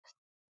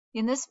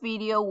In this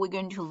video, we're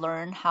going to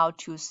learn how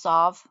to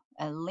solve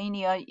a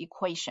linear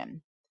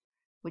equation,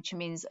 which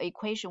means an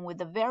equation with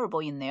a variable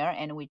in there,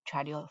 and we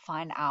try to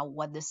find out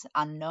what this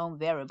unknown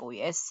variable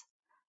is.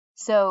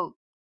 So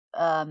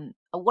a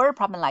word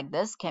problem like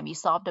this can be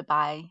solved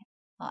by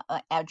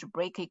an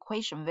algebraic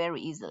equation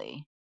very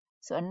easily.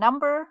 So a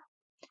number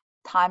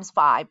times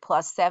 5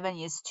 plus 7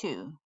 is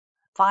 2.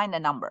 Find the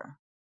number.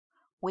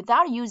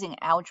 Without using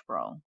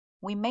algebra,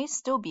 we may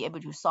still be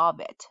able to solve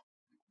it.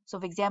 So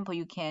for example,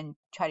 you can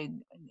try to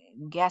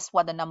guess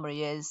what the number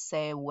is.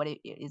 Say what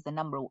is the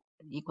number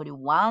equal to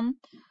 1.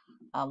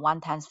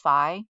 1 times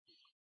 5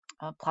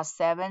 plus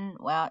 7,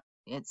 well,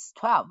 it's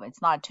 12.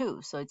 It's not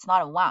 2, so it's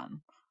not a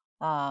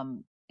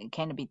 1. It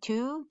can be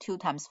 2. 2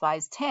 times 5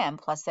 is 10,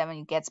 plus 7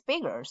 it gets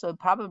bigger. So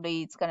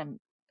probably it's going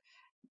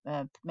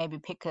to maybe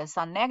pick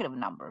some negative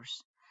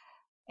numbers.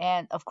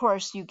 And of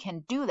course, you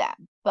can do that,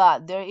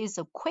 but there is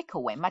a quicker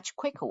way, much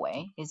quicker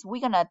way, is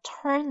we're going to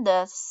turn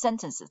the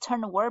sentences,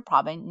 turn the word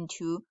problem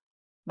into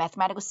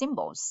mathematical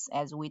symbols,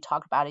 as we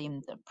talked about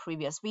in the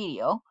previous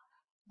video.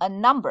 A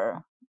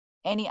number,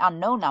 any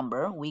unknown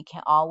number, we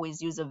can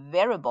always use a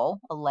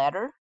variable, a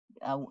letter,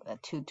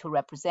 to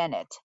represent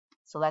it.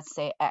 So let's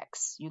say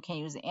x. You can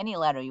use any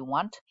letter you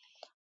want.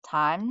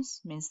 Times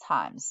means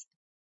times.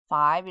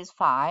 5 is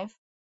 5.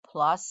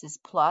 Plus is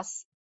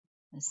plus.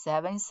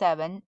 7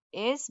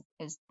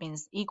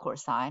 means equal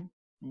sign,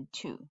 and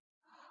 2.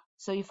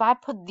 So if I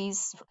put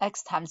these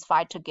x times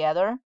 5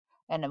 together,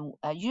 and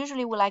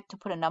usually we like to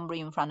put a number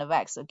in front of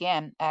x.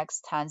 Again,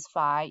 x times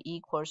 5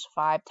 equals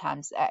 5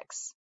 times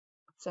x.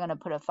 So I'm going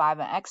to put a 5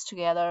 and x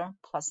together,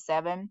 plus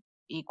 7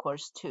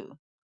 equals 2.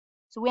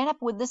 So we end up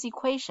with this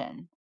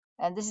equation,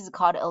 and this is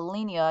called a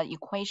linear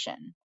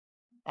equation.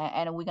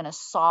 And we're going to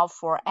solve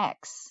for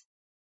x.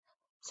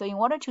 So in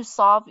order to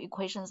solve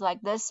equations like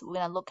this, we're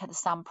going to look at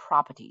some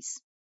properties.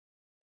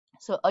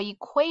 So an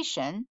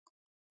equation,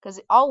 because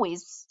it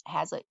always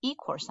has an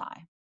equal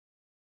sign,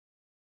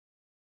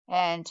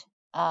 and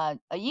an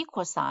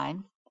equal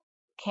sign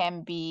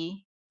can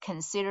be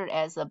considered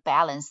as a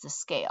balanced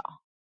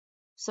scale.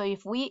 So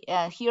if we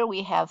here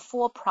we have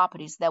 4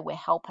 properties that will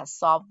help us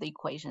solve the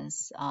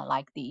equations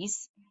like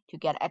these, to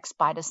get x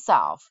by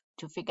itself,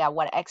 to figure out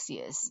what x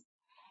is.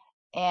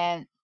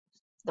 And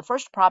the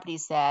first property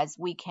says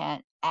we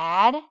can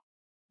add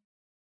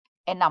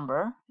a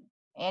number,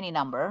 any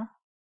number,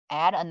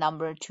 add a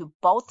number to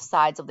both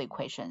sides of the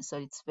equation. So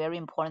it's very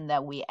important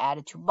that we add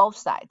it to both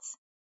sides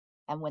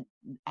and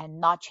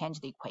not change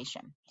the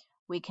equation.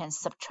 We can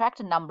subtract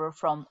a number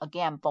from,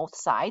 again, both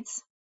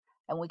sides,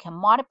 and we can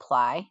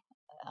multiply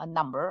a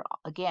number,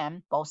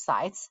 again, both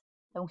sides,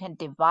 and we can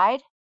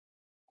divide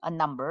a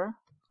number,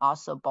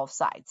 also both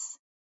sides.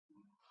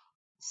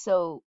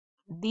 So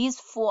these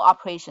 4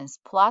 operations,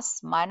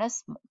 plus,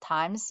 minus,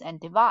 times, and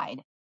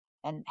divide,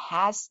 and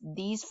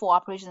these 4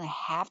 operations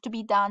have to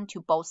be done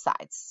to both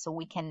sides. So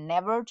we can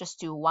never just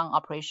do one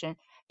operation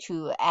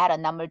to add a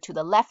number to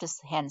the left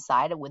hand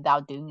side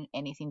without doing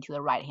anything to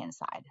the right hand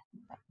side.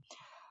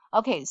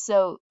 Okay,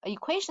 so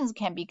equations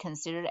can be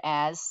considered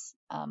as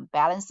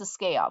balanced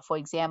scale. For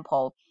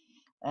example,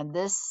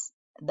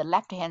 the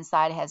left hand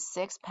side has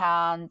 6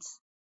 pounds,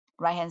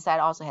 right hand side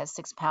also has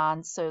 6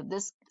 pounds. So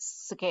this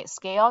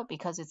scale,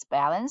 because it's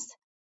balanced,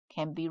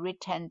 can be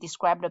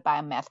described by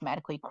a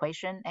mathematical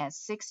equation as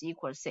 6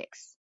 equals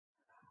 6.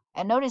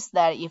 And notice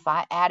that if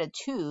I add a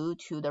 2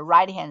 to the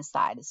right hand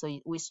side, so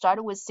we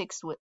started with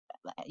 6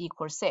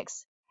 equals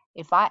 6.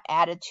 If I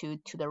add a 2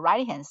 to the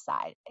right hand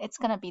side, it's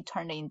going to be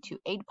turned into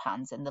 8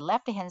 pounds. And the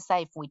left hand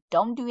side, if we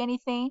don't do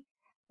anything,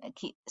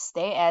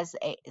 stay as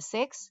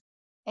 6,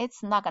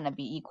 it's not going to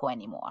be equal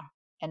anymore.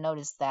 And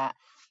notice that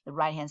the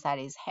right hand side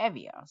is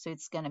heavier, so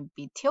it's going to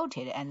be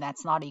tilted, and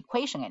that's not an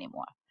equation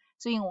anymore.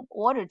 So in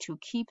order to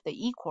keep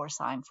the equal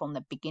sign from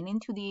the beginning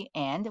to the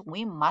end,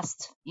 we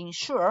must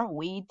ensure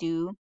we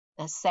do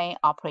the same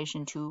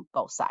operation to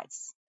both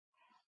sides.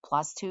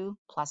 Plus 2,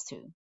 plus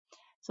 2.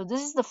 So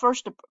this is the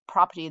first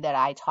property that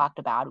I talked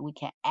about. We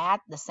can add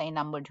the same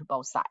number to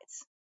both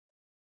sides.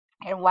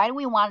 And why do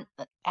we want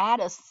to add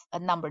a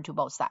number to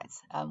both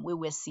sides? We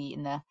will see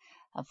in the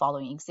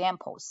following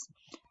examples.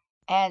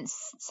 And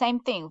same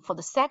thing for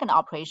the second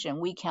operation,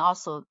 we can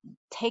also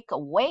take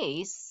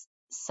away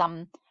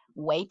some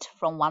weight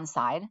from one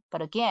side.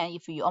 But again,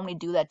 if you only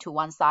do that to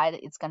one side,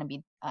 it's going to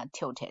be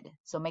tilted.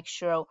 So make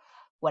sure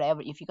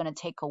if you're going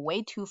to take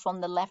away 2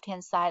 from the left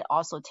hand side,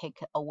 also take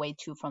away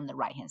 2 from the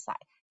right hand side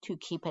to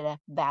keep it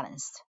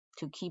balanced,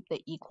 to keep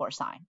the equal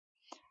sign.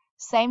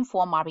 Same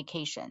for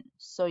multiplication.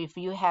 So if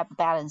you have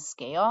balanced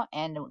scale,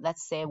 and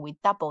let's say we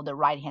double the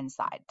right hand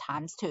side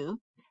times 2,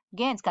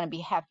 again, it's going to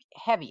be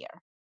heavier.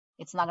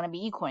 It's not going to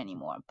be equal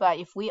anymore. But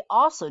if we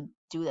also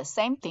do the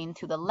same thing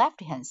to the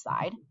left hand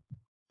side,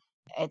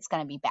 it's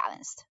going to be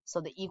balanced.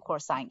 So the equal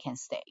sign can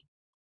stay.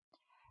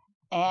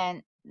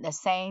 And the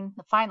same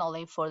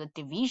finally for the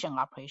division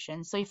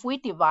operation. So if we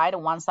divide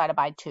one side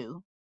by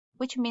 2,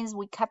 which means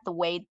we cut the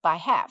weight by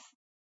half,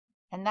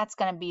 and that's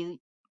going to be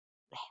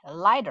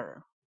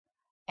lighter.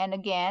 And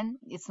again,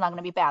 it's not going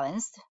to be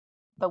balanced.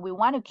 but we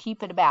want to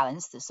keep it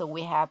balanced. So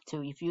we have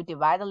to, if you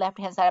divide the left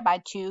hand side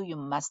by 2, you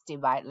must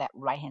divide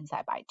right hand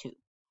side by 2.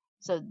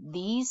 So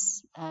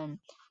these,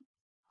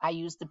 I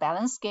use the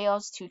balance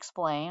scales to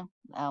explain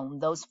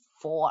those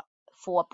four